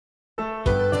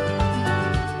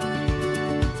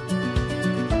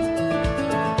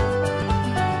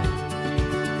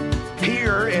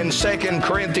in 2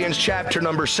 Corinthians chapter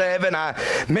number 7. I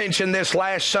mentioned this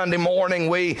last Sunday morning.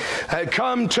 We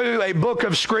come to a book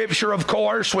of Scripture, of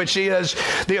course, which is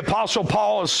the Apostle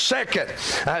Paul's second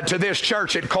to this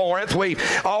church at Corinth. We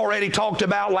already talked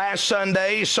about last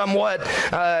Sunday, somewhat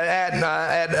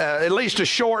at least a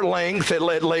short length, at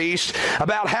least,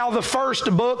 about how the first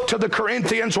book to the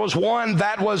Corinthians was one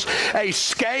that was a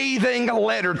scathing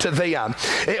letter to them.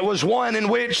 It was one in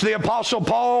which the Apostle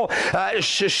Paul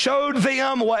showed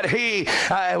them what he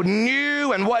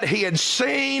knew and what he had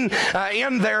seen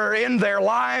in their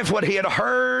life, what he had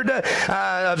heard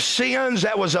of sins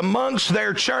that was amongst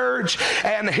their church.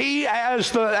 And he,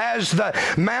 as the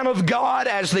man of God,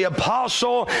 as the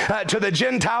apostle to the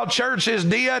Gentile churches,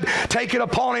 did take it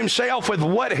upon himself with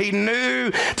what he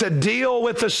knew to deal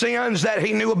with the sins that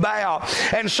he knew about.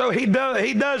 And so he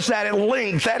does that at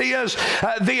length. That is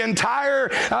the entire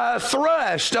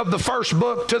thrust of the first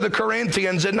book to the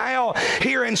Corinthians. And now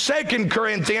here in 2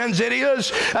 Corinthians, it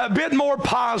is a bit more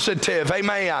positive.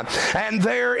 Amen. And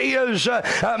there is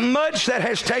much that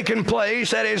has taken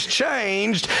place that has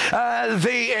changed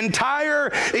the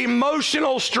entire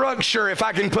emotional structure, if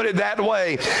I can put it that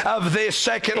way, of this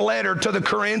second letter to the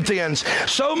Corinthians.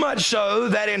 So much so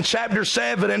that in chapter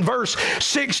 7 and verse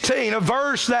 16, a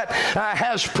verse that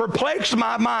has perplexed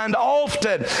my mind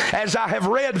often as I have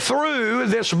read through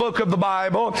this book of the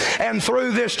Bible and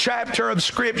through this chapter of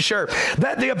Scripture,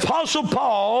 that the Apostle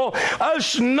Paul,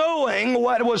 us knowing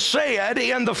what was said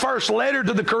in the first letter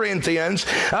to the Corinthians,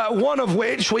 one of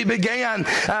which we began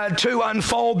to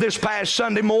unfold this past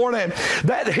Sunday morning,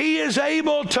 that he is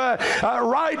able to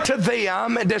write to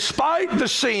them despite the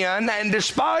sin and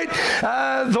despite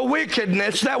the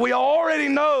wickedness that we already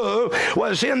know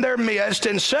was in their midst,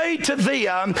 and say to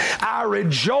them, I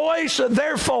rejoice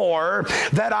therefore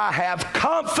that I have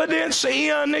confidence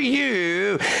in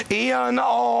you in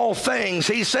all things.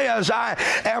 He says, I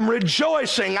am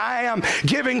rejoicing, I am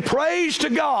giving praise to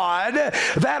God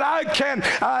that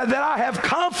I have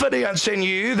confidence in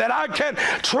you, that I can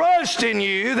trust in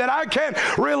you, that I can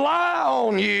rely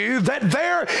on you, that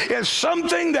there is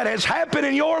something that has happened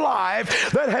in your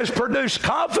life that has produced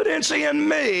confidence in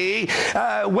me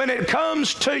when it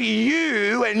comes to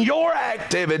you and your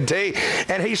activity.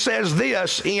 And he says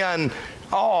this, in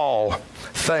all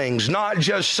things, not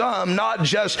just some, not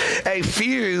just a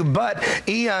few, but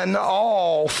in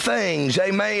all things.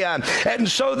 Amen. And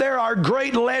so there are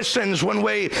great lessons when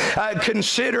we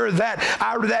consider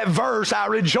that verse, I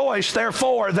rejoice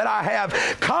therefore that I have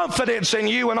confidence in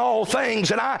you in all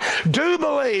things. And I do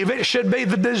believe it should be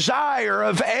the desire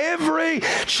of every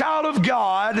child of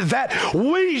God that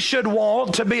we should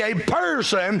want to be a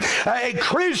person, a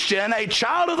Christian, a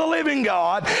child of the living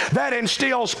God that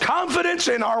instills confidence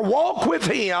in our walk with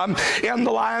Him in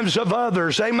the lives of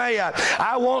others. Amen.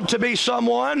 I want to be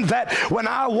someone that when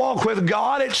I walk with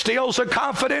God, it instills a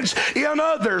confidence in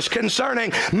others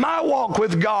concerning my walk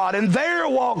with God and their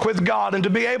walk with God, and to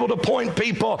be able to point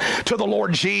people to the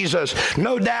Lord Jesus.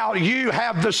 No doubt you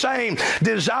have the same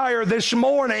desire this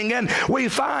morning, and we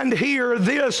find here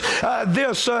this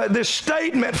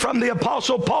statement from the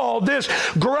Apostle Paul, this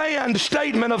grand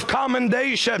statement of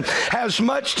commendation, has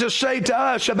much to say to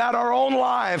us about our own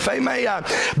life. Amen.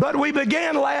 But we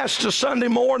began last Sunday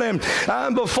morning,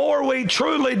 before we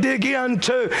truly dig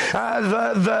into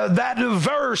that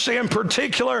verse in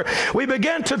particular, we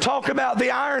began to talk about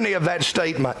the irony of that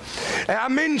statement. And I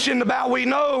mentioned about, we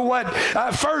know what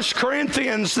 1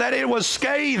 Corinthians, that it was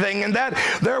scathing and that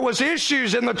there was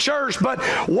issues in the church, but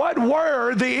what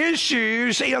were the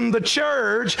issues in the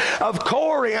church of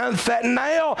Corinth that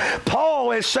now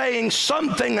Paul is saying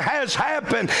something has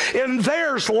happened in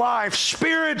their life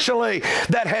spiritually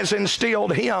that has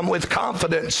instilled him with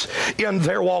confidence in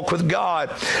their walk with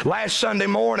God. Last Sunday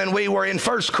morning we were in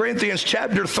 1 Corinthians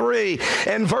chapter 3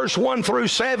 and verse 1 through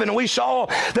 7. We saw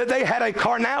that they had a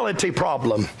carnality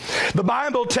problem. The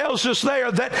Bible tells us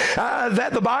there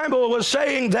that the Bible was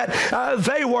saying that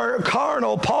they were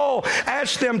carnal. Paul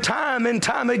asked them time and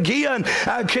time again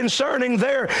concerning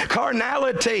their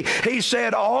carnality. He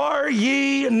said, are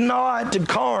ye not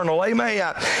carnal?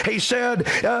 Amen. He said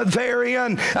there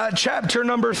in chapter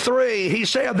number 3, he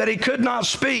said that he could not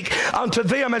speak unto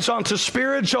them as unto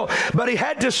spiritual, but he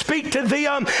had to speak to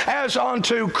them as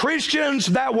unto Christians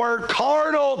that were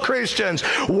carnal Christians,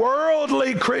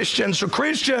 worldly Christians.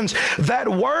 Christians that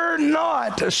were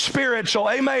not spiritual.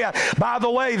 Amen. By the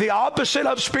way, the opposite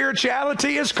of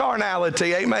spirituality is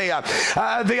carnality. Amen.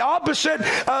 The opposite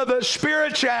of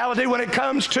spirituality when it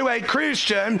comes to a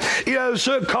Christian is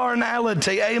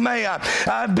carnality. Amen.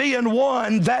 Being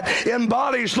one that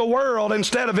embodies the world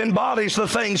instead of embodies the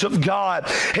things of God.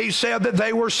 He said that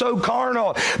they were so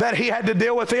carnal that he had to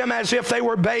deal with them as if they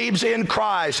were babes in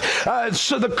Christ.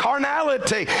 So the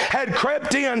carnality had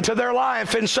crept into their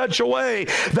life in such a way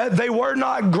that they were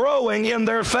not growing in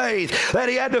their faith, that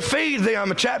he had to feed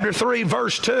them, chapter 3,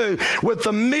 verse 2, with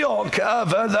the milk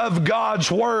of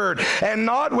God's word and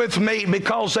not with meat,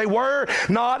 because they were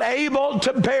not able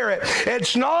to bear it.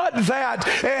 It's not that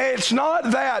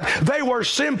they were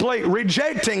simply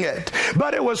rejecting it,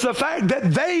 but it was the fact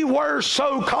that they were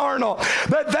so carnal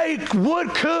that they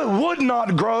would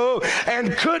not grow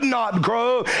and could not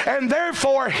grow, and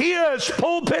therefore his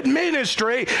pulpit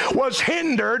ministry was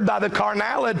hindered by the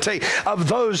carnality of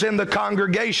those in the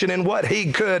congregation and what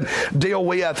he could deal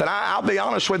with. And I'll be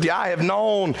honest with you, I have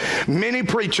known many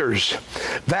preachers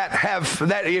that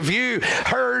if you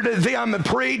heard them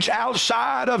preach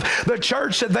outside of the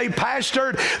church that they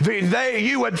pastored,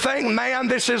 you would think, man,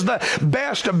 this is the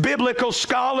best biblical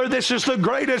scholar, this is the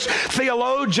greatest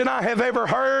theologian I have ever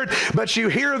heard. But you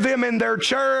hear them in their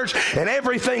church and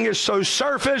everything is so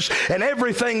surface and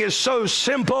everything is so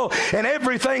simple and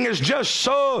everything is just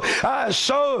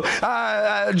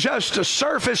just a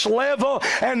surface level,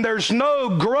 and there's no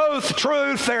growth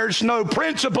truth, there's no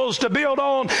principles to build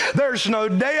on, there's no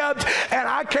depth. And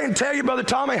I can't tell you, Brother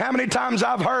Tommy, how many times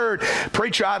I've heard,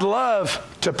 preacher, I'd love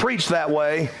to preach that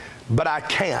way, but I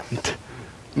can't.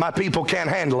 My people can't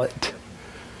handle it.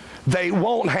 They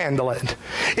won't handle it.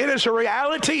 It is a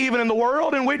reality even in the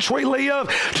world in which we live,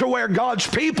 to where God's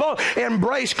people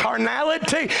embrace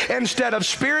carnality instead of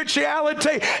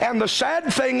spirituality. And the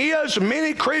sad thing is,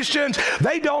 many Christians,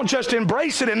 they don't just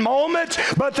embrace it in moments,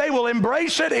 but they will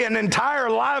embrace it in entire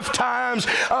lifetimes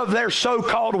of their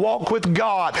so-called walk with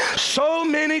God. So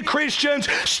many Christians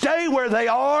stay where they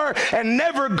are and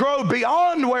never grow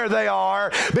beyond where they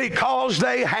are because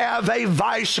they have a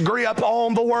vice grip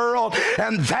on the world,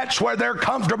 and that's where they're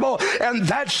comfortable, and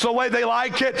that's the way they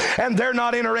like it, and they're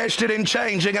not interested in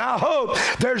changing. And I hope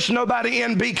there's nobody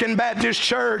in Beacon Baptist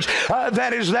Church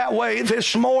that is that way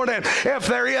this morning. If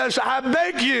there is, I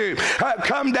beg you,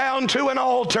 come down to an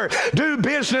altar, do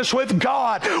business with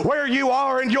God where you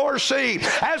are in your seat.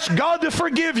 Ask God to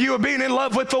forgive you of being in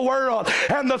love with the world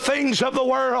and the things of the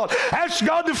world. Ask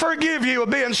God to forgive you of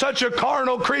being such a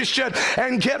carnal Christian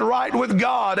and get right with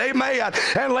God. Amen.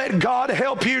 And let God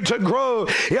help you to grow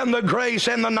in the grace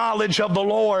and the knowledge of the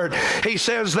Lord. He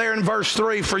says there in verse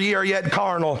 3, for ye are yet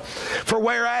carnal. For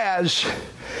whereas,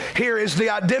 here is the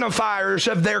identifiers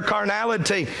of their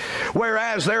carnality,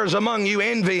 whereas there is among you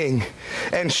envying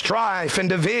and strife and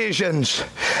divisions,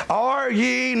 are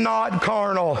ye not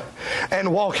carnal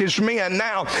and walk as men?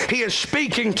 Now, he is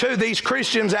speaking to these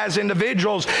Christians as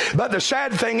individuals, but the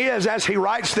sad thing is, as he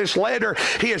writes this letter,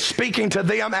 he is speaking to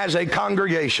them as a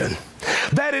congregation.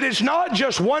 That it is not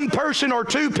just one person or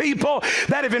two people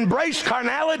that have embraced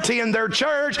carnality in their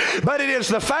church, but it is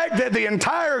the fact that the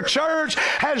entire church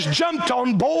has jumped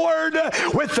on board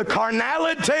with the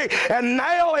carnality, and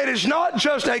now it is not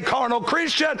just a carnal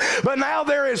Christian, but now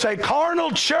there is a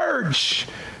carnal church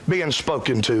being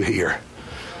spoken to here.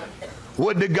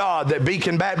 Would to God that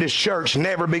Beacon Baptist Church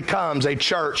never becomes a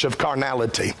church of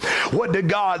carnality. Would to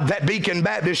God that Beacon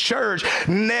Baptist Church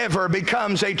never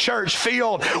becomes a church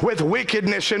filled with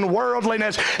wickedness and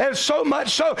worldliness. And so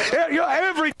much so,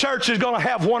 every church is going to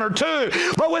have one or two.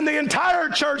 But when the entire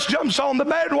church jumps on the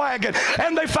bandwagon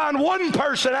and they find one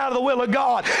person out of the will of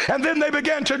God, and then they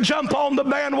begin to jump on the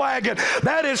bandwagon,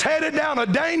 that is headed down a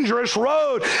dangerous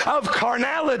road of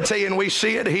carnality. And we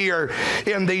see it here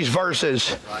in these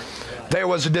verses. There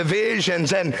was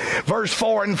divisions, and verse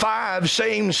 4 and 5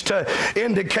 seems to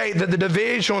indicate that the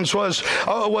divisions was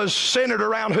centered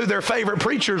around who their favorite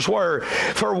preachers were.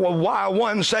 For why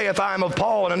one saith, I am of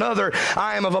Paul, and another,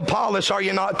 I am of Apollos. Are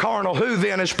you not carnal? Who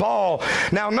then is Paul?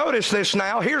 Now notice this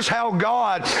now. Here's how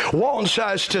God wants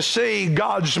us to see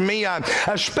God's men,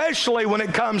 especially when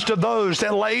it comes to those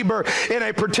that labor in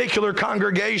a particular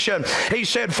congregation. He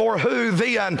said, for who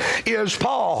then is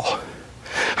Paul?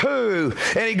 Who,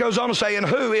 and he goes on to say, and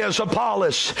who is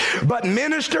Apollos? But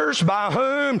ministers by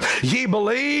whom ye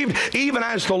believed, even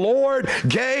as the Lord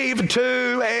gave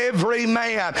to every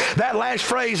man. That last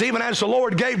phrase, even as the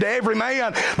Lord gave to every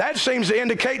man, that seems to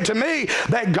indicate to me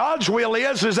that God's will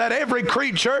is that every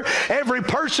creature, every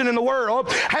person in the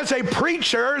world has a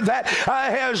preacher that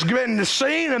has been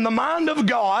seen in the mind of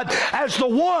God as the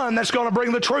one that's going to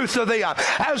bring the truth to them,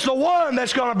 as the one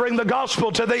that's going to bring the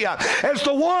gospel to them, as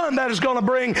the one that is going to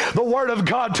bring the word of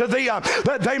God to them,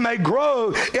 that they may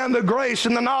grow in the grace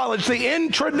and the knowledge, the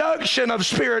introduction of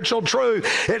spiritual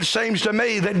truth. It seems to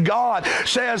me that God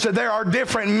says that there are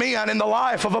different men in the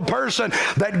life of a person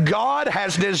that God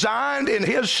has designed in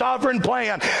his sovereign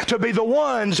plan to be the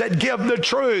ones that give the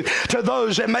truth to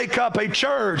those that make up a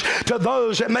church, to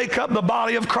those that make up the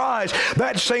body of Christ.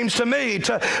 That seems to me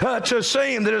to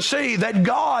see that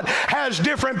God has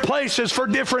different places for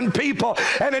different people,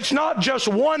 and it's not just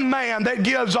one man that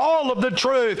gives all of the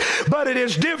truth, but it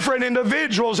is different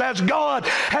individuals as God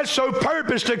has so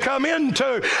purposed to come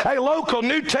into a local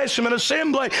New Testament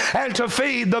assembly and to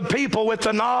feed the people with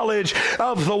the knowledge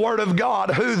of the Word of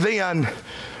God. Who then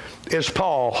is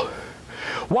Paul?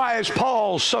 Why is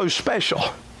Paul so special?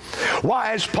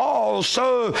 Why is Paul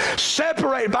so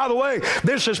separated? By the way,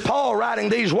 this is Paul writing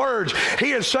these words.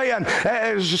 He is saying,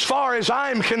 as far as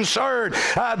I'm concerned,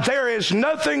 there is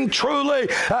nothing truly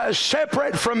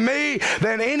separate from me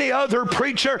than any other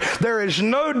preacher. There is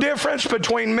no difference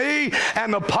between me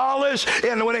and Apollos.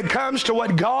 And when it comes to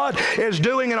what God is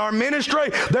doing in our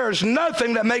ministry, there's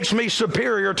nothing that makes me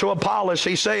superior to Apollos.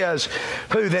 He says,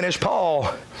 who then is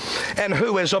Paul? And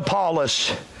who is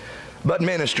Apollos? But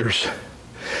ministers.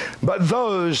 But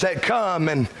those that come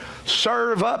and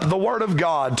serve up the Word of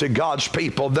God to God's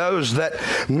people, those that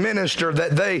minister,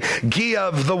 that they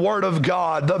give the Word of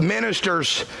God, the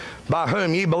ministers by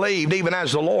whom ye believed, even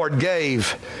as the Lord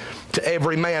gave to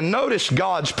every man. Notice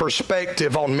God's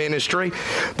perspective on ministry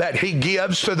that he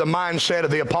gives to the mindset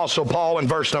of the Apostle Paul in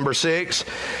verse number 6.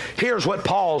 Here's what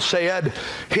Paul said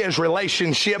his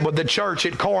relationship with the church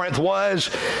at Corinth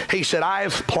was. He said, I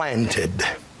have planted.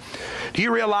 Do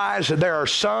you realize that there are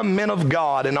some men of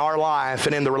God in our life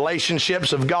and in the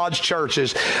relationships of God's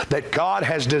churches that God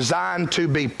has designed to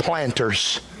be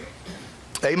planters?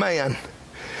 Amen.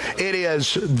 It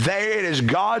is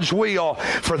God's will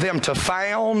for them to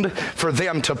found, for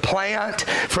them to plant,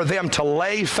 for them to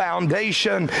lay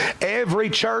foundation. Every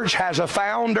church has a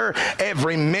founder.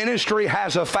 Every ministry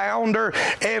has a founder.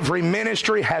 Every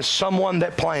ministry has someone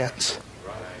that plants.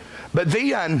 But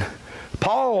then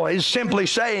Paul is simply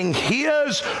saying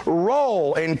his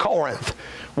role in Corinth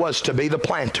was to be the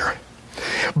planter.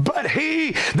 But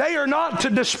they are not to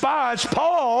despise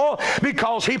Paul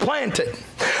because he planted.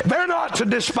 They're not to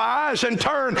despise and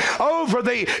turn over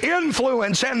the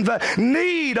influence and the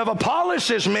need of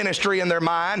Apollos' ministry in their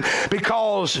mind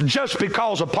just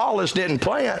because Apollos didn't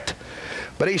plant.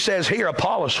 But he says here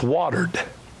Apollos watered.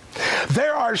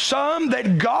 There are some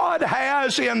that God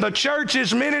has in the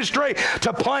church's ministry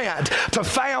to plant, to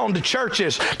found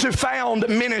churches, to found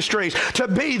ministries, to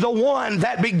be the one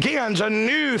that begins a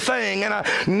new thing and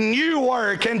a new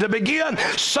work and to begin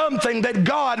something that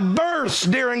God births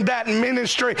during that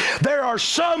ministry. There are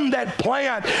some that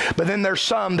plant, but then there's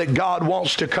some that God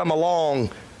wants to come along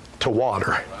to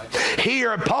water.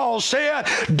 Here Paul said,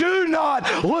 do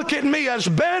not look at me as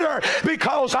better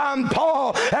because I'm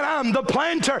Paul and I'm the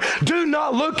planter. Do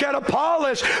not look at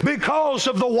Apollos because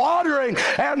of the watering.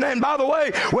 And then, by the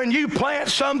way, when you plant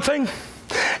something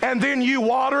and then you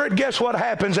water it, guess what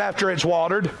happens after it's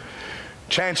watered?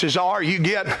 Chances are you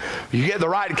get the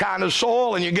right kind of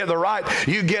soil and you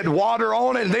get water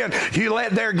on it, and then you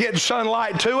let there get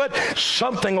sunlight to it,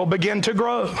 something will begin to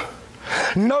grow.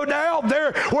 No doubt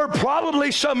there were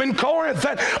probably some in Corinth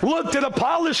that looked at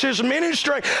Apollos'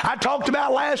 ministry. I talked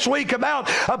about last week about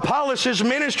Apollos'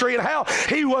 ministry and how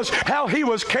he was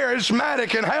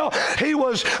charismatic and how he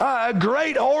was a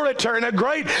great orator and a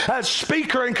great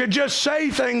speaker and could just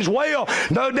say things well.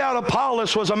 No doubt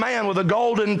Apollos was a man with a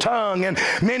golden tongue in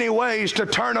many ways to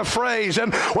turn a phrase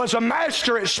and was a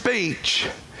master at speech.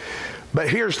 But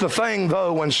here's the thing,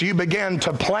 though, once you begin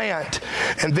to plant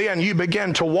and then you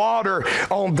begin to water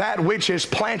on that which is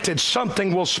planted,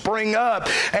 something will spring up.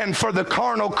 And for the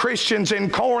carnal Christians in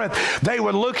Corinth, they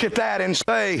would look at that and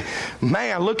say,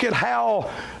 man, look at how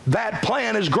that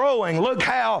plant is growing. Look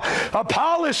how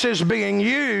Apollos is being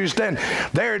used. And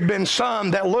there had been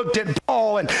some that looked at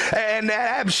Paul and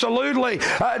absolutely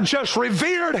just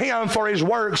revered him for his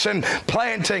works in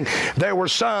planting. There were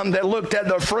some that looked at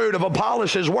the fruit of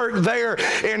Apollos' work there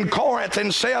in Corinth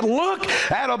and said, look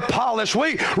at Apollos.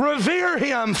 We revere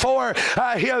him for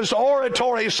his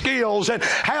oratory skills and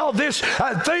how this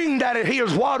thing that he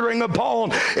is watering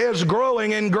upon is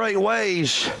growing in great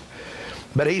ways.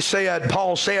 But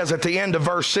Paul says at the end of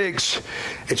verse 6,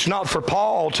 it's not for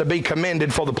Paul to be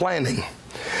commended for the planting.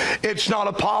 It's not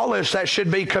Apollos that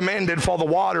should be commended for the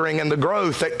watering and the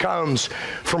growth that comes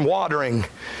from watering.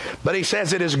 But he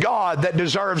says it is God that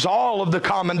deserves all of the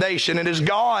commendation. It is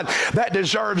God that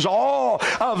deserves all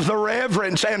of the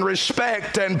reverence and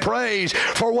respect and praise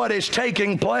for what is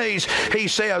taking place. He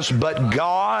says, but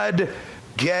God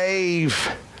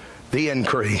gave the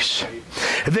increase.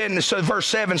 Then, so verse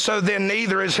 7, so then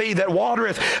neither is he that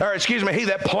he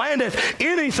that planteth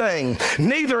anything,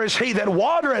 neither is he that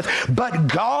watereth, but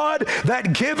God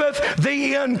that giveth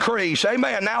the increase.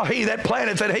 Amen. Now he that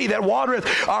planteth and he that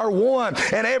watereth are one,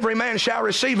 and every man shall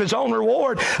receive his own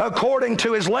reward according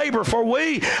to his labor. For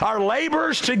we are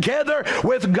laborers together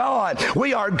with God.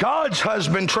 We are God's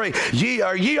husbandry. Ye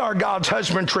are God's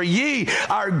husbandry. Ye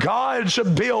are God's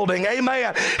building.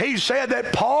 Amen. He said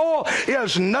that Paul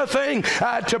is nothing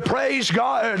to praise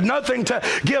God, nothing to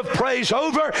give praise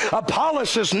over.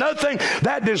 Apollos is nothing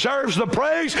that deserves the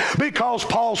praise, because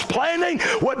Paul's planting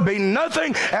would be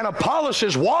nothing and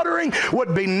Apollos' watering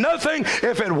would be nothing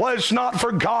if it was not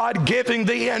for God giving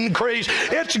the increase.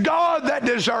 It's God that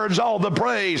deserves all the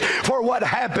praise for what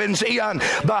happens in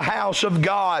the house of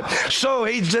God. So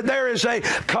there is a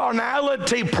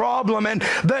carnality problem, and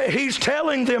he's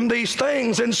telling them these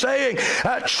things and saying,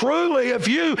 truly, if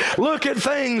you look at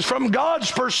things from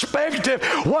God's perspective,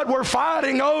 what we're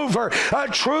fighting over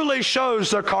truly shows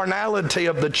the carnality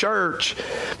of the church,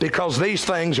 because these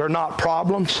things are not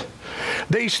problems.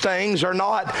 These things are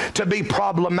not to be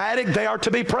problematic. They are to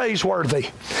be praiseworthy.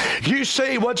 You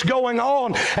see what's going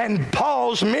on in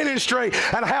Paul's ministry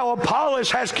and how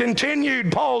Apollos has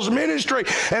continued Paul's ministry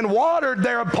and watered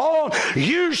thereupon.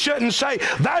 You shouldn't say,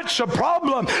 that's a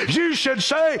problem. You should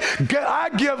say, I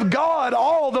give God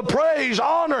all the praise,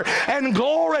 honor, and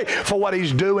glory for what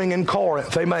he's doing in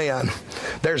Corinth. Amen.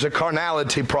 There's a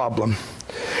carnality problem.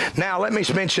 Now, let me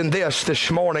mention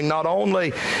this morning. Not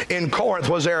only in Corinth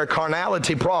was there a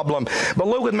carnality problem, but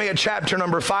look with me at chapter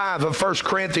number 5 of 1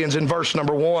 Corinthians in verse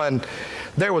number 1.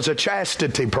 There was a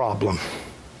chastity problem.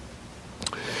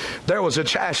 There was a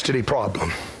chastity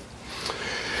problem.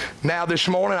 Now, this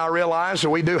morning I realize that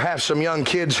we do have some young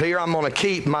kids here. I'm going to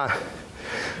keep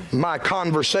my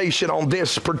conversation on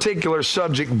this particular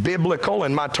subject biblical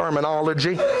in my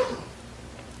terminology.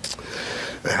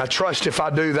 I trust if I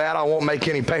do that, I won't make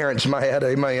any parents mad.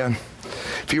 Amen.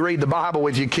 If you read the Bible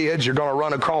with your kids, you're going to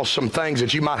run across some things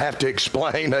that you might have to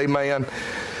explain. Amen.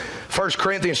 1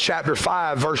 Corinthians chapter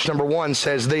 5, verse number 1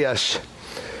 says this.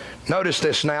 Notice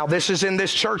this now. This is in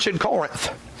this church at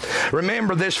Corinth.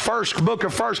 Remember, this first book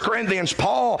of 1 Corinthians,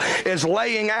 Paul is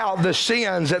laying out the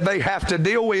sins that they have to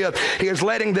deal with. He is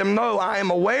letting them know, I am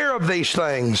aware of these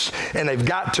things, and they've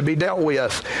got to be dealt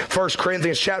with. 1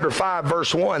 Corinthians chapter 5,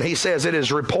 verse 1, he says, it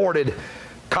is reported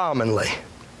commonly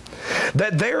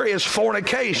that there is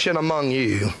fornication among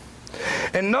you.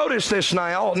 And notice this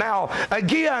now. Now,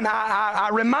 again, I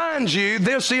remind you,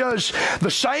 this is the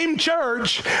same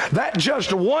church that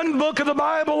just one book of the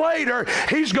Bible later,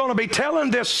 he's going to be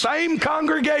telling this same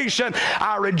congregation,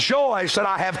 I rejoice that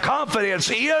I have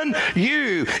confidence in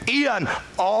you in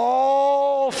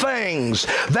all things.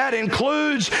 That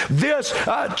includes this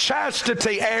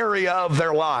chastity area of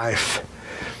their life.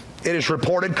 It is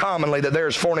reported commonly that there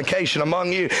is fornication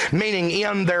among you, meaning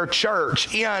in their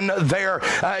church, in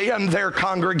their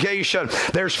congregation.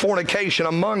 There's fornication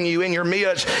among you in your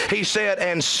midst. He said,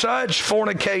 and such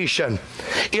fornication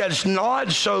is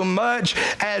not so much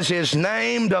as is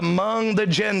named among the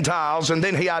Gentiles. And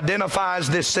then he identifies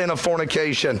this sin of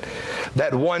fornication,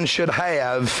 that one should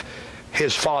have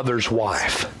his father's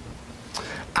wife.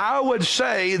 I would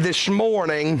say this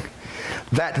morning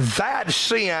that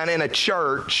sin in a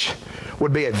church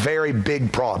would be a very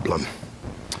big problem.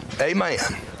 Amen.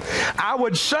 I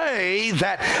would say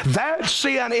that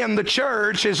sin in the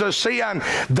church is a sin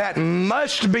that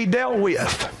must be dealt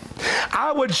with.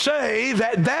 I would say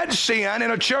that that sin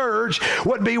in a church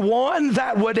would be one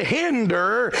that would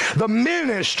hinder the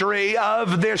ministry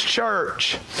of this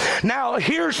church. Now,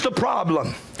 here's the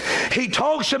problem. He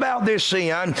talks about this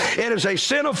sin. It is a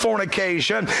sin of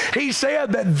fornication. He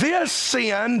said that this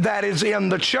sin that is in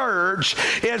the church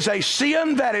is a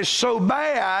sin that is so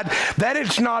bad that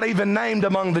it's not even named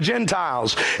among the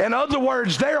Gentiles. In other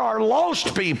words, there are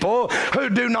lost people who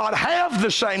do not have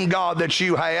the same God that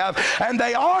you have, and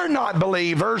they are not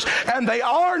believers, and they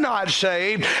are not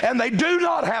saved, and they do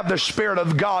not have the Spirit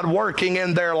of God working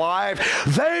in their life.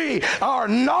 They are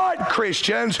not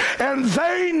Christians, and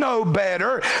they know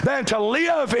better than to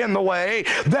live in the way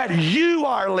that you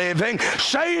are living,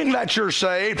 saying that you're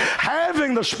saved,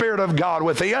 having the Spirit of God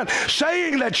within,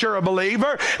 saying that you're a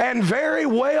believer, and very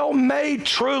well may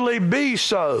truly be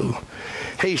so.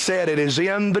 He said it is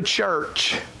in the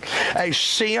church, a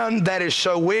sin that is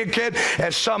so wicked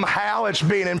as somehow it's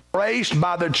being embraced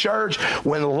by the church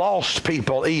when lost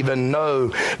people even know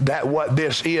that what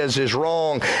this is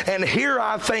wrong. And here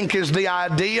I think is the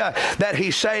idea that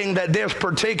he's saying that this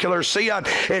particular sin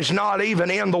is not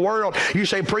even in the world. You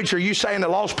say, preacher, you saying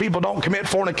that lost people don't commit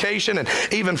fornication, and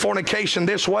even fornication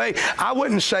this way? I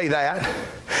wouldn't say that.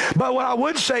 But what I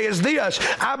would say is this: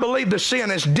 I believe the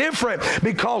sin is different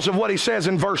because of what he says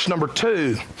in verse number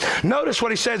 2. Notice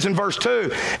what he says in verse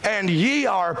 2. And ye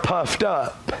are puffed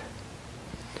up,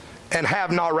 and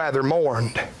have not rather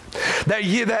mourned, that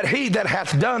he that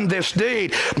hath done this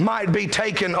deed might be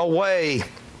taken away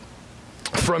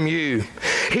from you.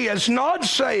 He is not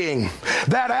saying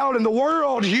that out in the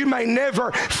world you may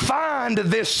never find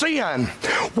this sin.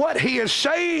 What he is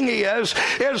saying is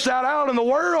that out in the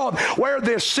world where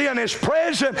this sin is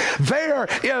present, there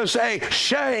is a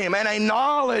shame and a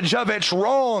knowledge of its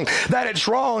wrong, that it's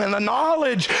wrong, and the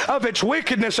knowledge of its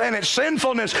wickedness and its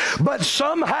sinfulness. But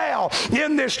somehow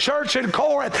in this church in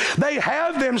Corinth, they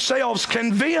have themselves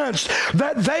convinced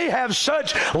that they have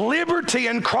such liberty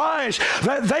in Christ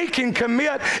that they can commit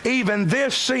even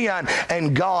this sin,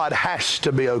 and God has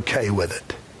to be okay with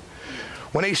it.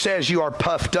 When he says you are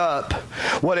puffed up,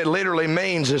 what it literally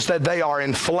means is that they are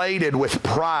inflated with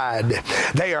pride.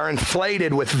 They are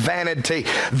inflated with vanity.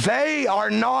 They are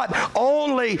not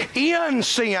only in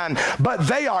sin, but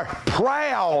they are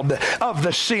proud of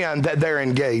the sin that they're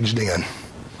engaged in.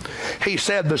 He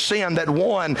said the sin that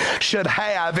one should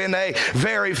have in a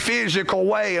very physical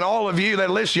way. And all of you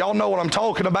that listen, y'all know what I'm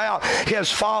talking about.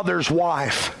 His father's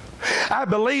wife. I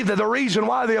believe that the reason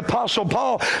why the Apostle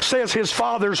Paul says his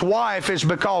father's wife is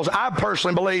because I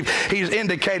personally believe he's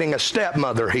indicating a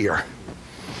stepmother here.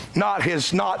 Not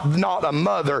a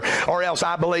mother, or else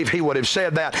I believe he would have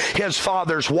said that. His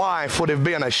father's wife would have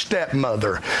been a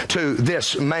stepmother to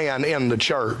this man in the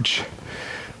church.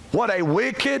 What a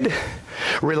wicked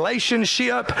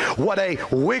relationship, what a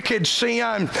wicked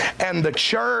sin, and the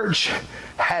church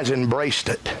has embraced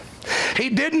it. He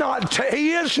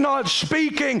is not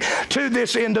speaking to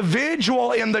this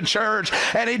individual in the church,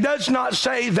 and he does not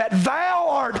say that thou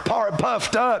art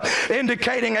puffed up,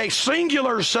 indicating a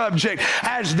singular subject,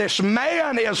 as this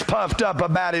man is puffed up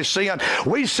about his sin.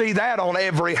 We see that on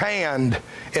every hand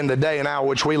in the day and hour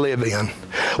which we live in.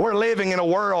 We're living in a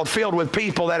world filled with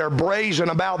people that are brazen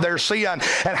about their sin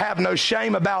and have no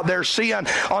shame about their sin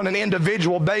on an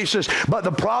individual basis. But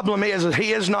the problem is that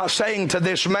he is not saying to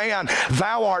this man,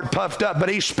 thou art puffed up, but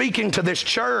he's speaking to this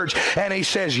church, and he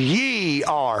says, ye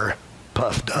are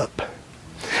puffed up.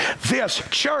 This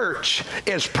church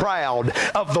is proud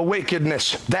of the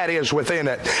wickedness that is within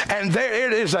it. And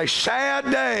it is a sad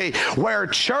day where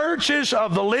churches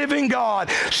of the living God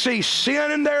see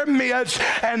sin in their midst,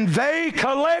 and they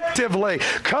collectively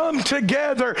come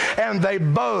together and they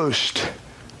boast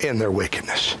in their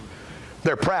wickedness.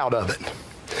 They're proud of it.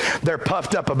 They're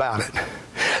puffed up about it.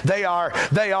 They are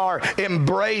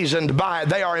embrazened by it.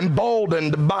 They are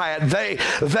emboldened by it.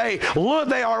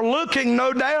 They are looking,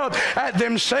 no doubt, at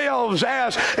themselves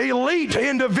as elite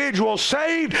individuals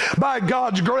saved by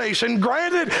God's grace and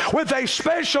granted with a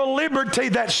special liberty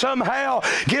that somehow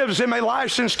gives them a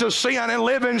license to sin and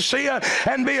live in sin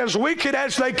and be as wicked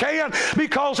as they can,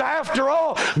 because after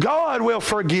all, God will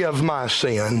forgive my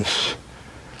sins.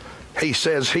 He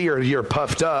says here, you're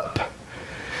puffed up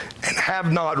and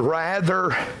have not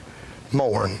rather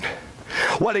mourned.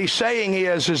 What he's saying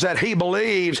is that he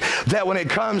believes that when it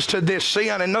comes to this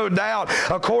sin, and no doubt,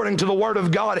 according to the Word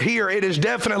of God here, it is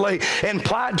definitely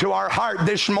implied to our heart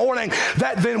this morning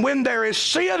that then when there is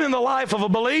sin in the life of a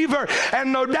believer,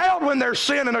 and no doubt when there's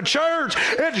sin in a church,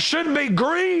 it should be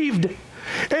grieved.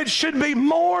 It should be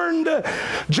mourned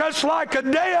just like a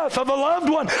death of a loved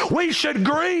one. We should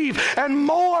grieve and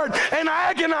mourn and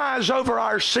agonize over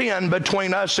our sin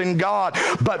between us and God.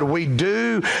 But we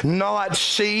do not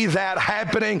see that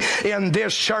happening in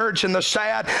this church. And the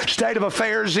sad state of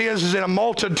affairs is in a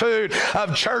multitude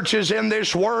of churches in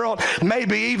this world,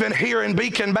 maybe even here in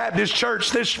Beacon Baptist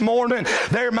Church this morning,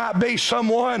 there might be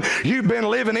someone, you've been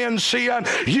living in sin,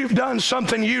 you've done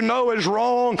something you know is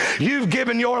wrong, you've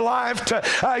given your life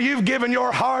to, you've given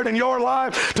your heart and your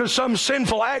life to some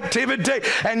sinful activity,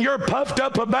 and you're puffed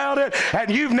up about it, and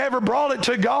you've never brought it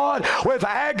to God with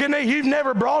agony, you've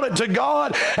never brought it to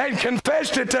God and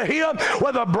confessed it to Him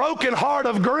with a broken heart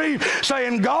of grief,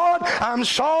 saying, God, I'm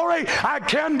sorry, I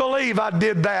can't believe I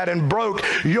did that and broke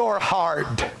your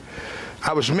heart.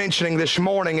 I was mentioning this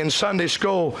morning in Sunday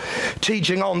school,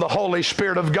 teaching on the Holy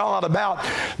Spirit of God, about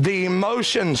the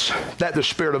emotions that the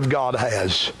Spirit of God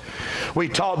has. We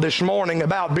taught this morning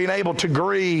about being able to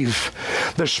grieve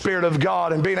the Spirit of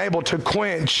God and being able to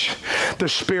quench the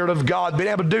Spirit of God, being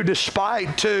able to do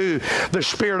despite to the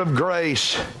Spirit of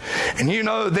grace. And you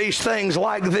know, these things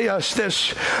like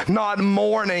this not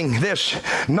mourning, this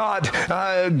not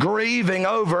grieving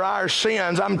over our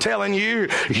sins, I'm telling you,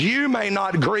 you may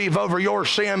not grieve over your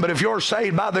sin, but if you're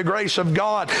saved by the grace of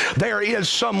God, there is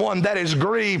someone that is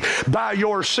grieved by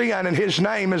your sin, and His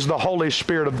name is the Holy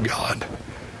Spirit of God.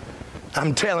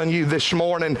 I'm telling you, this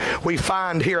morning we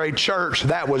find here a church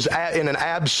that was in an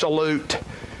absolute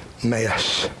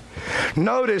mess.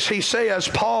 Notice he says,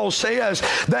 Paul says,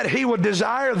 that he would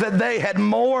desire that they had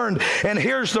mourned, and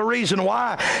here's the reason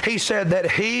why. He said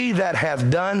that he that hath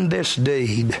done this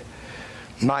deed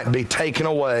might be taken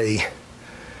away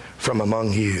from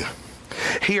among you.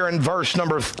 Here in verse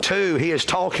number 2, he is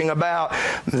talking about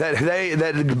that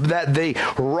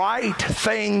the right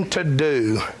thing to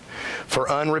do for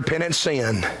unrepentant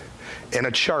sin in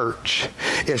a church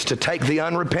is to take the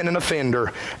unrepentant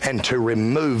offender and to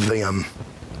remove them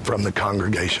from the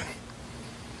congregation.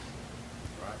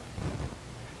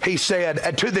 He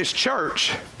said to this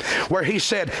church, where he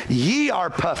said, ye are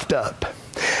puffed up,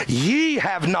 ye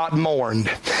have not mourned.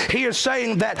 He is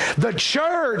saying that the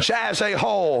church as a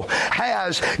whole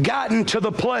has gotten to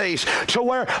the place to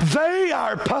where they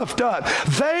are puffed up.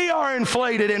 They are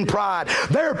inflated in pride.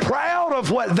 They're proud of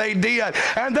what they did,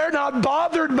 and they're not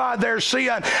bothered by their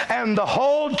sin. And the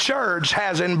whole church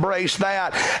has embraced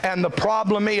that. And the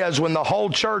problem is, when the whole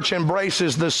church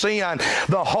embraces the sin,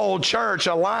 the whole church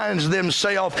aligns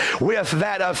themselves with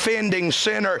that offending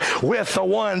sinner, with the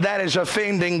one that is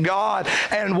offending God.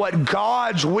 And what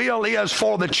God's will is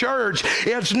for the church,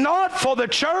 it's not for the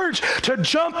church to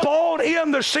jump on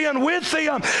in the sin with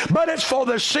them, but it's for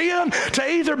the sin to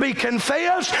either be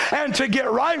confessed and to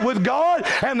get right with God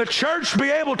and the church be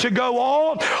able to go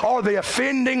on, or the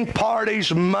offending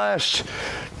parties must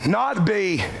not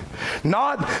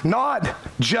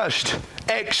just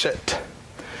exit.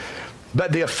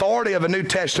 But the authority of a New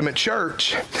Testament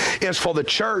church is for the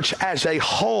church as a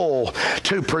whole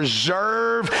to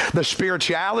preserve the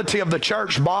spirituality of the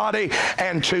church body,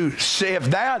 and to see if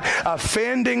that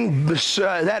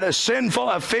a sinful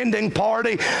offending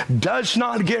party does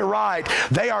not get right,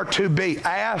 they are to be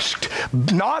asked,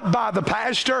 not by the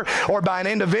pastor or by an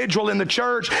individual in the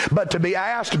church, but to be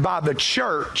asked by the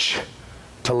church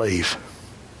to leave.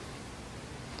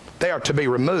 They are to be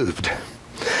removed.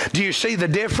 Do you see the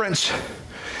difference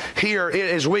here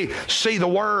as we see the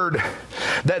word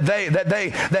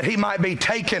that he might be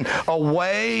taken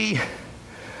away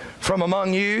from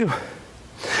among you?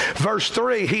 Verse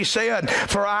 3, he said,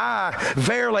 for I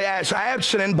verily, as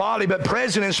absent in body but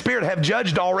present in spirit, have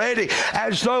judged already,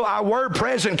 as though I were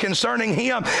present concerning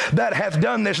him that hath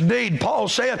done this deed. Paul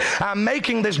said, I'm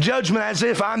making this judgment as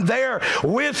if I'm there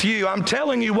with you. I'm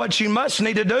telling you what you must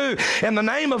need to do in the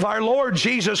name of our Lord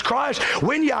Jesus Christ.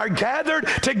 When ye are gathered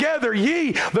together,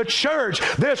 ye, the church,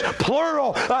 this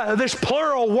plural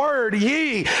word,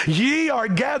 ye are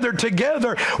gathered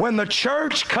together. When the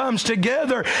church comes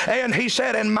together, and he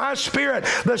said, and my spirit,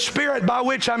 the spirit by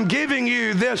which I'm giving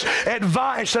you this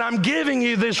advice, and I'm giving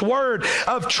you this word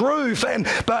of truth and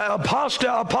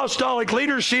apostolic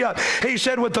leadership, he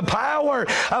said, with the power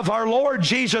of our Lord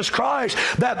Jesus Christ,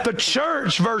 that the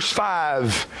church, verse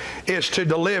 5, is to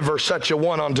deliver such a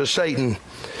one unto Satan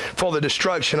for the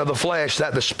destruction of the flesh,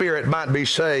 that the spirit might be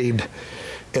saved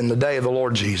in the day of the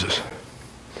Lord Jesus.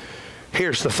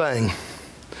 Here's the thing.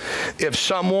 If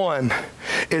someone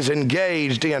is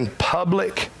engaged in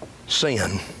public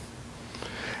sin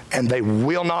and they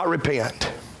will not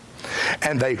repent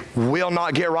and they will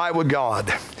not get right with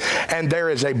God, and there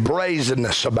is a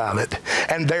brazenness about it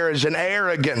and there is an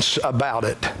arrogance about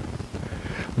it,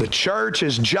 The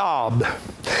church's job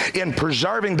in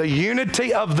preserving the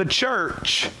unity of the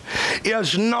church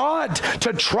is not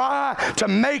to try to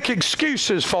make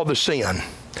excuses for the sin.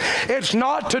 It's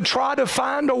not to try to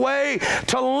find a way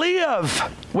to live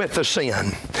with the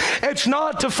sin. It's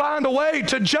not to find a way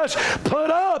to just put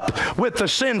up with the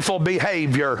sinful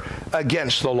behavior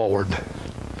against the Lord.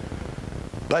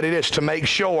 But it is to make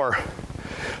sure,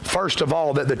 first of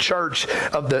all, that the church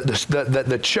of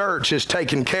the church is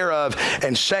taken care of,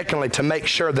 and secondly, to make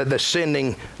sure that the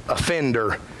sinning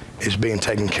offender is being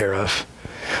taken care of.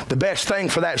 The best thing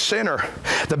for that sinner,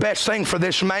 the best thing for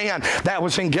this man that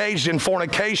was engaged in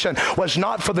fornication, was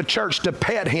not for the church to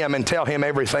pet him and tell him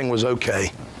everything was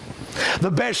okay.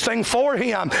 The best thing for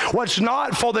him was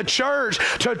not for the church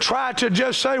to try to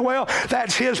just say, well,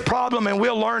 that's his problem and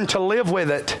we'll learn to live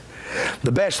with it.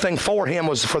 The best thing for him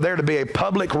was for there to be a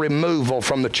public removal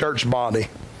from the church body.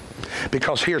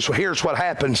 Because here's what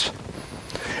happens.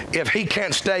 If he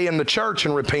can't stay in the church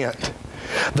and repent,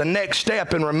 the next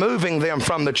step in removing them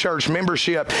from the church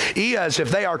membership is,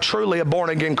 if they are truly a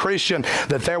born-again Christian,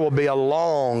 that there will be a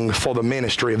long for the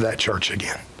ministry of that church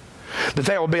again. That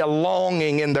there will be a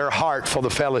longing in their heart for the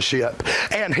fellowship.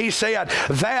 And he said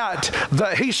that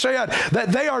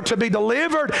they are to be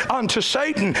delivered unto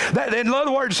Satan. That, in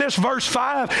other words, this verse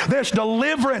 5, this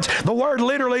deliverance, the word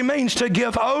literally means to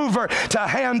give over, to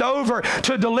hand over,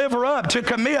 to deliver up, to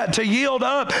commit, to yield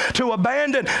up, to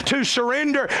abandon, to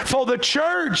surrender, for the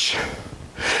church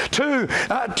to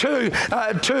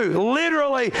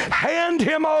literally hand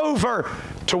him over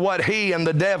to what he and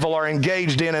the devil are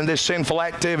engaged in this sinful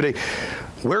activity.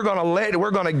 We're going to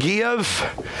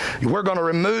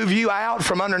remove you out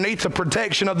from underneath the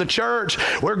protection of the church.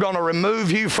 We're going to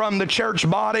remove you from the church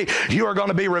body. You are going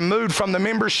to be removed from the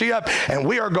membership, and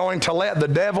we are going to let the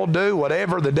devil do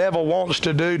whatever the devil wants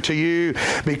to do to you,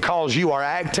 because you are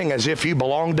acting as if you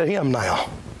belong to him now,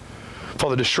 for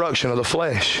the destruction of the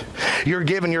flesh. You're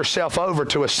giving yourself over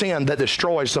to a sin that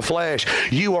destroys the flesh.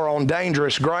 You are on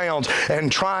dangerous grounds,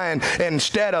 and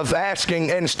instead of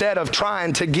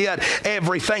trying to get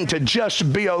everything to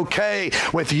just be okay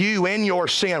with you in your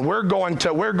sin, we're going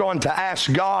to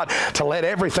ask God to let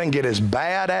everything get as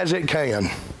bad as it can.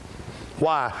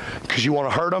 Why? Because you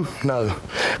want to hurt them? No.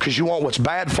 Because you want what's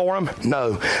bad for them?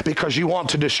 No. Because you want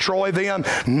to destroy them?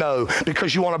 No.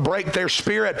 Because you want to break their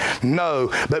spirit?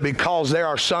 No. But because there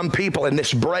are some people, and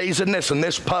this brazenness and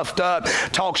this puffed up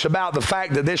talks about the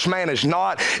fact that this man is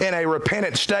not in a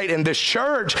repentant state, and this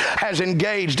church has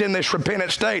engaged in this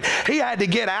repentant state. He had to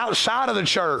get outside of the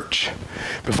church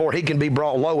before he can be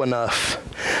brought low enough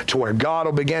to where God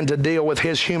will begin to deal with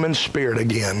his human spirit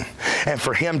again, and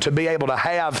for him to be able to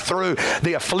have, through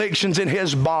the afflictions in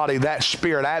his body, that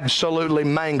spirit absolutely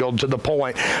mangled to the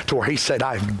point to where he said,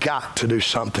 I've got to do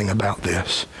something about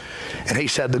this. And he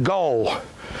said the goal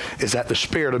is that the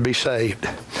spirit would be saved,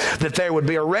 that there would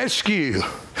be a rescue.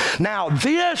 Now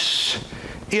this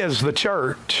is the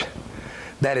church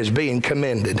that is being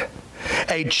commended.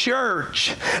 A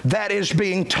church that is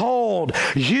being told,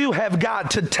 you have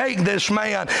got to take this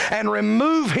man and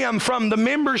remove him from the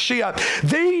membership.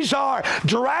 These are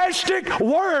drastic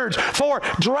words for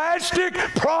drastic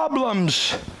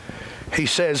problems. He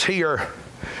says here,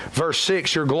 verse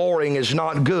 6, your glorying is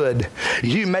not good.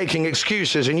 You making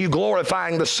excuses and you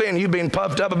glorifying the sin, you being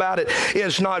puffed up about it,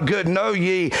 is not good. Know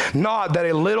ye not that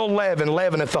a little leaven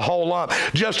leaveneth the whole lump.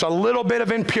 Just a little bit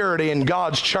of impurity in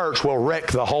God's church will wreck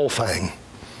the whole thing.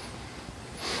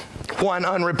 One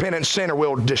unrepentant sinner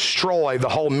will destroy the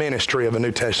whole ministry of a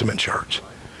New Testament church.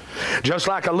 Just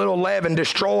like a little leaven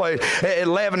destroys, it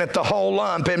leaveneth the whole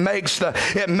lump.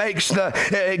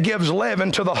 It gives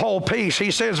leaven to the whole piece.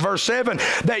 He says, verse 7,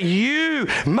 that you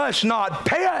must not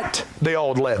pet the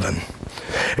old leaven.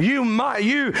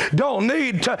 You don't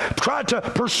need to try to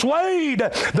persuade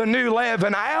the new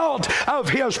leaven out of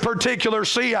his particular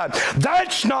sin.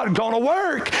 That's not going to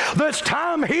work. This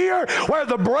time here, where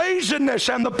the brazenness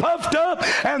and the puffed up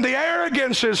and the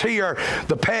arrogance is here,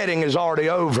 the petting is already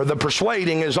over. The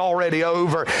persuading is already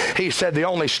over. He said the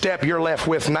only step you're left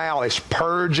with now is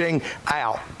purging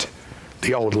out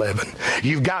the old leaven.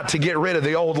 You've got to get rid of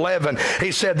the old leaven.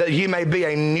 He said that ye may be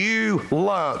a new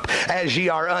lump as ye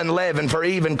are unleavened, for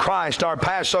even Christ our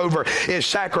Passover is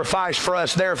sacrificed for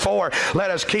us. Therefore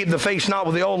let us keep the feast not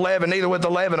with the old leaven, neither with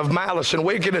the leaven of malice and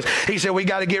wickedness. He said we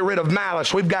got to get rid of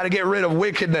malice. We've got to get rid of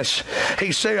wickedness.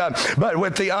 He said, but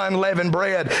with the unleavened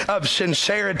bread of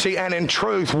sincerity and in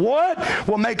truth. What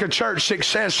will make a church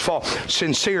successful?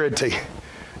 Sincerity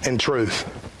and truth.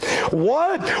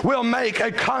 What will make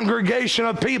a congregation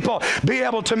of people be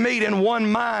able to meet in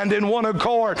one mind, in one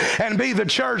accord, and be the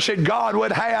church that God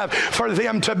would have for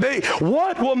them to be?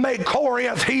 What will make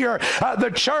Corinth here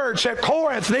the church that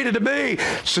Corinth needed to be?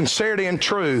 Sincerity and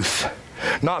truth,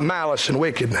 not malice and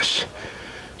wickedness.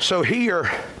 So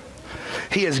here,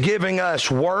 he is giving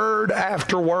us word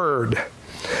after word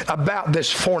about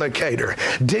this fornicator,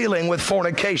 dealing with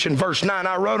fornication. Verse 9,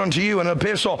 I wrote unto you an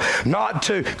epistle not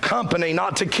to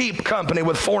keep company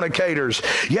with fornicators,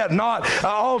 yet not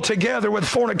altogether with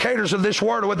fornicators of this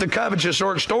world, or with the covetous,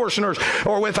 or extortioners,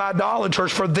 or with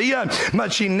idolaters, for then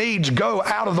must ye needs go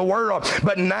out of the world.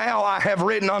 But now I have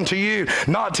written unto you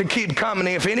not to keep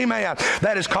company. If any man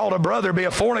that is called a brother be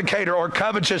a fornicator, or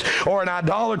covetous, or an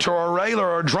idolater, or a railer,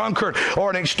 or a drunkard, or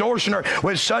an extortioner,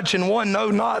 with such an one know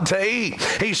not to eat.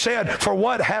 He said, for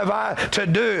what have I to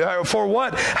do? For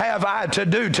what have I to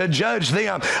do to judge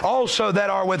them also that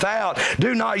are without?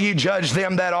 Do not ye judge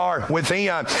them that are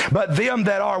within, but them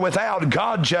that are without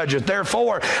God judgeth.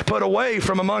 Therefore put away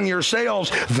from among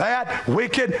yourselves that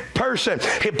wicked person.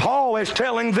 Paul is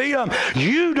telling them,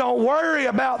 you don't worry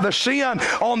about the sin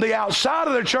on the outside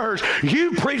of the church.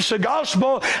 You preach the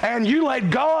gospel and you let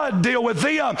God deal with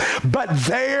them. But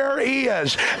there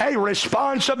is a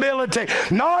responsibility,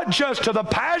 not just to the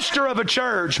pastor of a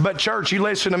church, but church, you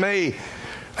listen to me.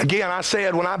 Again, I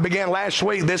said when I began last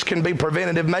week, this can be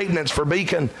preventative maintenance for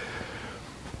Beacon.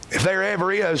 If there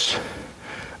ever is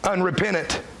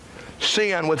unrepentant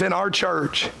sin within our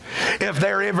church, if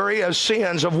there ever is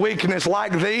sins of weakness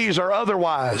like these or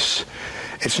otherwise,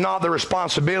 it's not the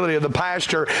responsibility of the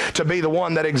pastor to be the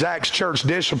one that exacts church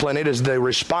discipline. It is the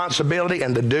responsibility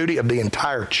and the duty of the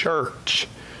entire church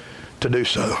to do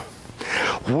so.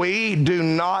 We do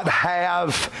not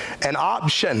have an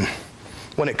option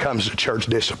when it comes to church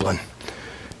discipline.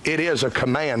 It is a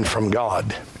command from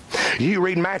God. You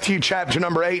read Matthew chapter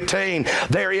number 18,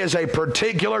 there is a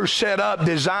particular setup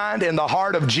designed in the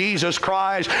heart of Jesus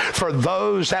Christ for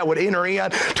those that would enter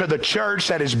in to the church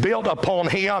that is built upon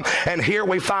him. And here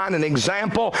we find an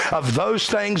example of those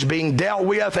things being dealt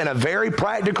with in a very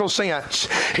practical sense.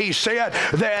 He said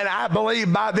that, I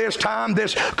believe by this time,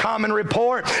 this common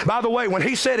report, by the way, when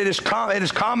he said it is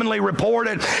commonly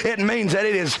reported, it means that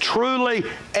it is truly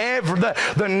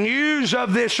the news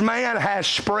of this man has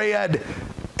spread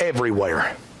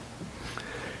everywhere.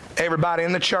 Everybody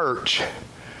in the church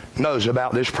knows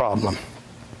about this problem.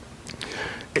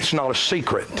 It's not a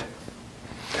secret.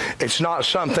 It's not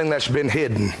something that's been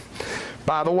hidden.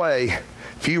 By the way,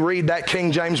 if you read that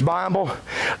King James Bible,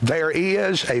 there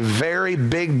is a very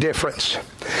big difference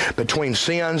between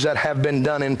sins that have been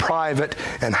done in private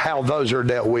and how those are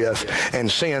dealt with,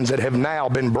 and sins that have now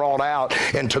been brought out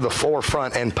into the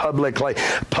forefront and publicly.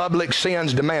 Public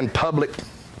sins demand public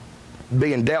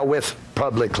being dealt with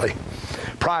publicly.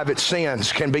 Private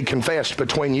sins can be confessed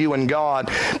between you and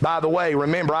God. By the way,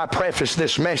 remember I prefaced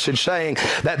this message saying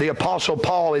that the Apostle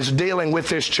Paul is dealing with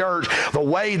this church the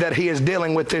way that he is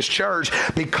dealing with this church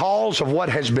because of what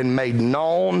has been made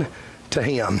known to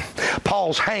him.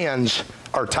 Paul's hands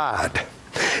are tied.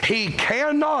 He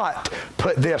cannot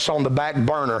put this on the back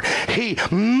burner. He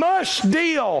must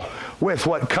deal with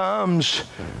what comes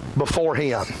before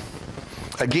him.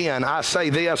 Again, I say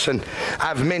this, and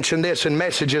I've mentioned this in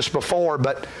messages before,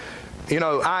 but,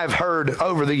 I've heard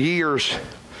over the years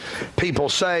people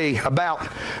say about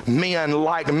men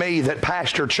like me that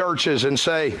pastor churches and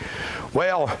say,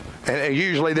 well, and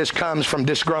usually this comes from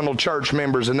disgruntled church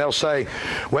members, and they'll say,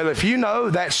 well, if you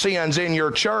know that sin's in your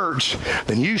church,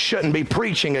 then you shouldn't be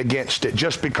preaching against it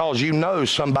just because you know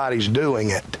somebody's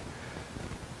doing it.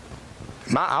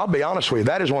 I'll be honest with you,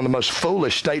 that is one of the most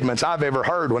foolish statements I've ever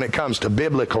heard when it comes to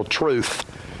biblical truth.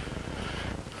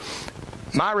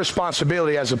 My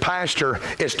responsibility as a pastor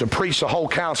is to preach the whole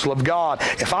counsel of God.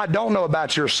 If I don't know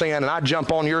about your sin and I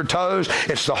jump on your toes,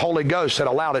 it's the Holy Ghost that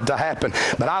allowed it to happen.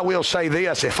 But I will say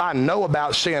this, if I know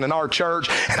about sin in our church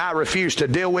and I refuse to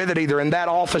deal with it either in that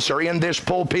office or in this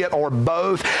pulpit or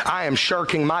both, I am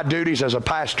shirking my duties as a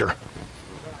pastor.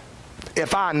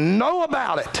 If I know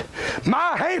about it,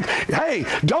 hey,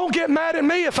 don't get mad at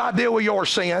me if I deal with your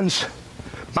sins.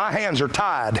 My hands are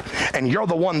tied, and you're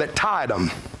the one that tied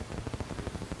them.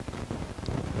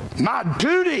 My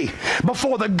duty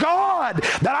before the God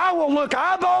that I will look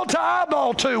eyeball to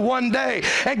eyeball to one day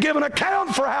and give an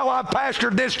account for how I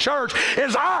pastored this church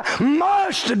is I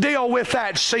must deal with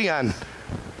that sin.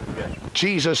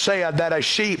 Jesus said that a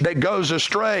sheep that goes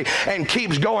astray and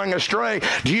keeps going astray,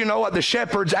 do you know what the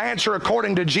shepherd's answer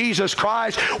according to Jesus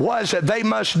Christ was that they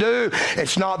must do?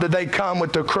 It's not that they come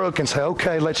with the crook and say,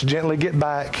 okay, let's gently get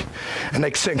back. And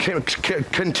they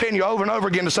continue over and over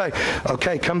again to say,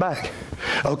 okay, come back.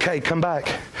 Okay, come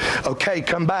back. Okay,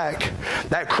 come back.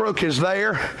 That crook is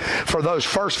there for those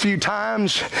first few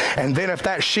times, and then if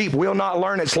that sheep will not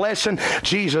learn its lesson,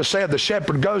 Jesus said the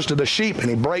shepherd goes to the sheep and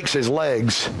he breaks his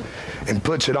legs and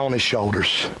puts it on his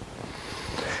shoulders.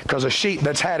 Because a sheep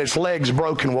that's had its legs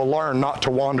broken will learn not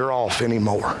to wander off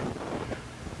anymore.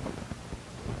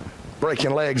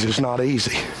 Breaking legs is not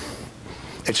easy.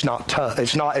 It's not tough.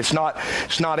 It's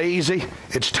not easy.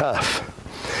 It's tough.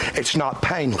 It's not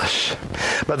painless.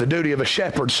 But the duty of a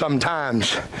shepherd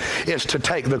sometimes is to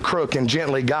take the crook and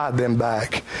gently guide them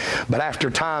back. But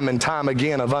after time and time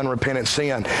again of unrepentant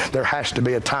sin, there has to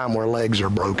be a time where legs are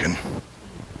broken.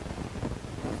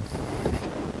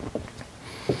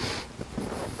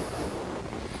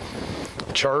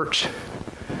 Church,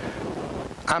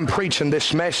 I'm preaching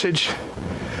this message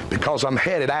because I'm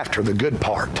headed after the good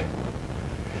part.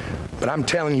 But I'm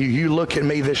telling you, you look at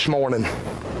me this morning,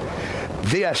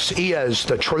 this is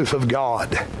the truth of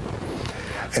God.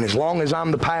 And as long as I'm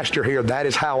the pastor here, that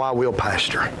is how I will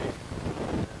pastor.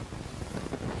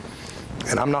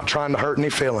 And I'm not trying to hurt any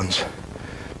feelings.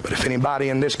 But if anybody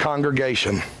in this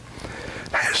congregation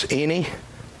has any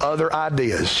other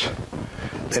ideas,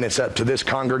 then it's up to this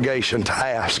congregation to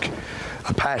ask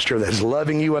a pastor that's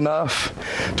loving you enough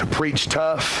to preach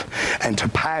tough and to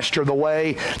pastor the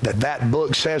way that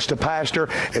book says to pastor.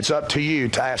 It's up to you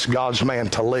to ask God's man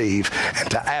to leave and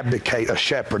to abdicate a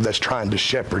shepherd that's trying to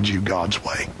shepherd you God's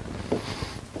way.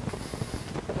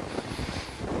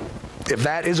 If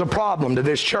that is a problem to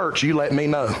this church, you let me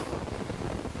know.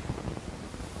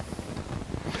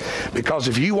 Because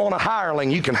if you want a hireling,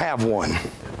 you can have one.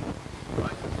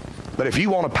 But if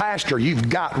you want a pastor, you've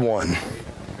got one.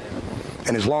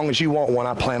 And as long as you want one,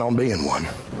 I plan on being one.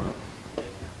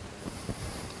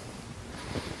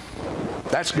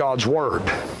 That's God's word.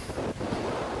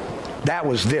 That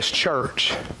was this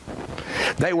church.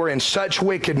 They were in such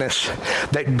wickedness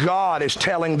that God is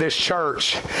telling this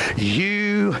church,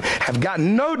 you have got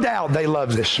no doubt they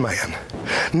love this man.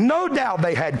 No doubt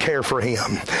they had care for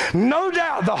him. No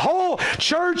doubt the whole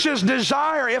church's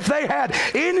desire, if they had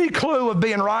any clue of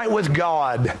being right with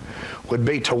God, would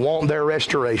be to want their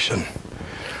restoration.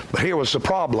 But here was the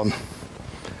problem.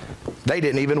 They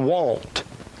didn't even want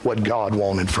what God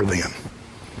wanted for them.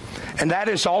 And that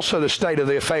is also the state of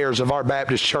the affairs of our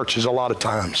Baptist churches a lot of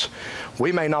times.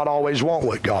 We may not always want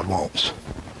what God wants.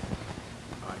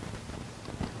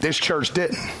 This church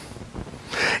didn't.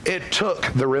 It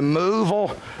took the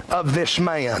removal of this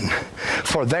man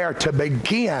for there to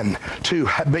begin to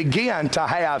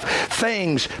have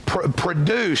things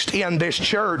produced in this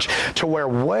church to where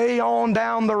way on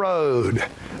down the road,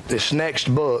 this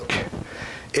next book,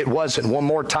 it wasn't one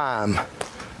more time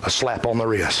a slap on the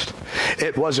wrist.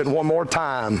 It wasn't one more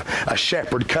time a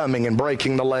shepherd coming and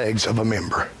breaking the legs of a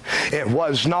member. It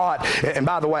was not, and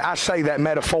by the way, I say that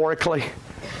metaphorically.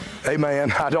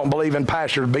 Amen. I don't believe in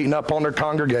pastors beating up on their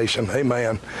congregation.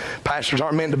 Amen. Pastors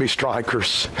aren't meant to be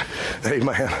strikers.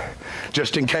 Amen.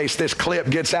 Just in case this clip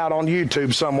gets out on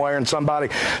YouTube somewhere and somebody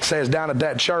says down at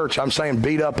that church, I'm saying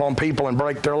beat up on people and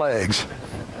break their legs.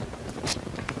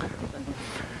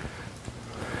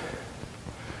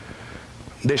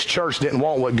 This church didn't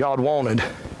want what God wanted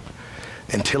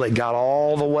until it got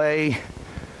all the way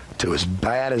to as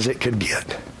bad as it could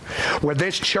get. Where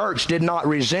this church did not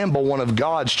resemble one of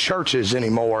God's churches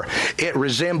anymore. It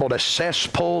resembled a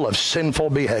cesspool of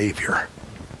sinful behavior.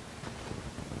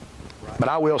 But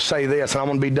I will say this, and I'm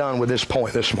going to be done with this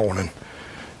point this morning.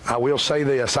 I will say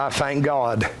this, I thank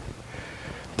God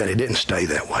that it didn't stay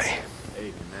that way.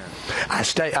 I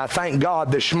thank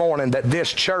God this morning that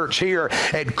this church here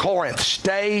at Corinth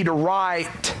stayed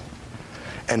right,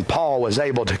 and Paul was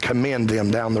able to commend them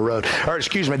down the road. Or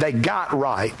excuse me, they got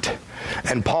right,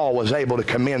 and Paul was able to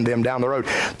commend them down the road.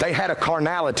 They had a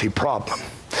carnality problem.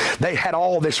 They had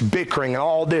all this bickering and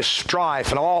all this strife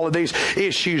and all of these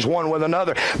issues one with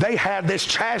another. They had this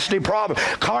chastity problem.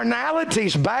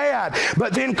 Carnality's bad,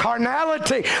 but then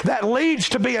carnality that leads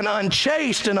to being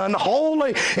unchaste and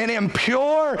unholy and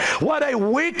impure. What a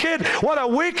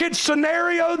wicked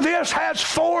scenario this has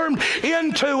formed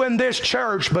into in this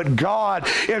church. But God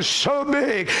is so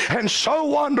big and so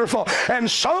wonderful and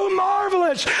so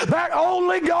marvelous that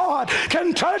only God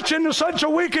can touch into such a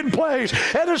wicked place,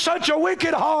 into such a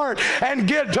wicked heart, heart and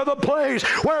get to the place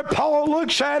where Paul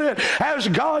looks at it as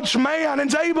God's man and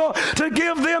is able to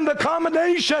give them the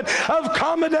commendation of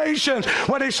commendations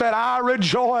when he said, I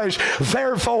rejoice,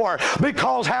 therefore,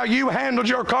 because how you handled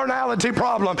your carnality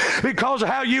problem, because of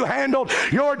how you handled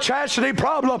your chastity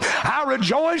problem, I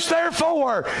rejoice,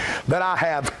 therefore, that I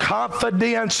have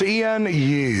confidence in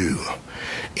you,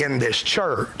 in this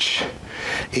church,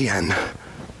 in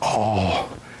all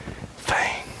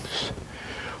things.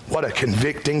 What a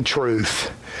convicting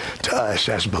truth to us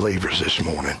as believers this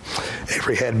morning.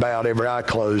 Every head bowed, every eye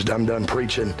closed. I'm done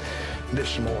preaching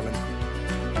this morning.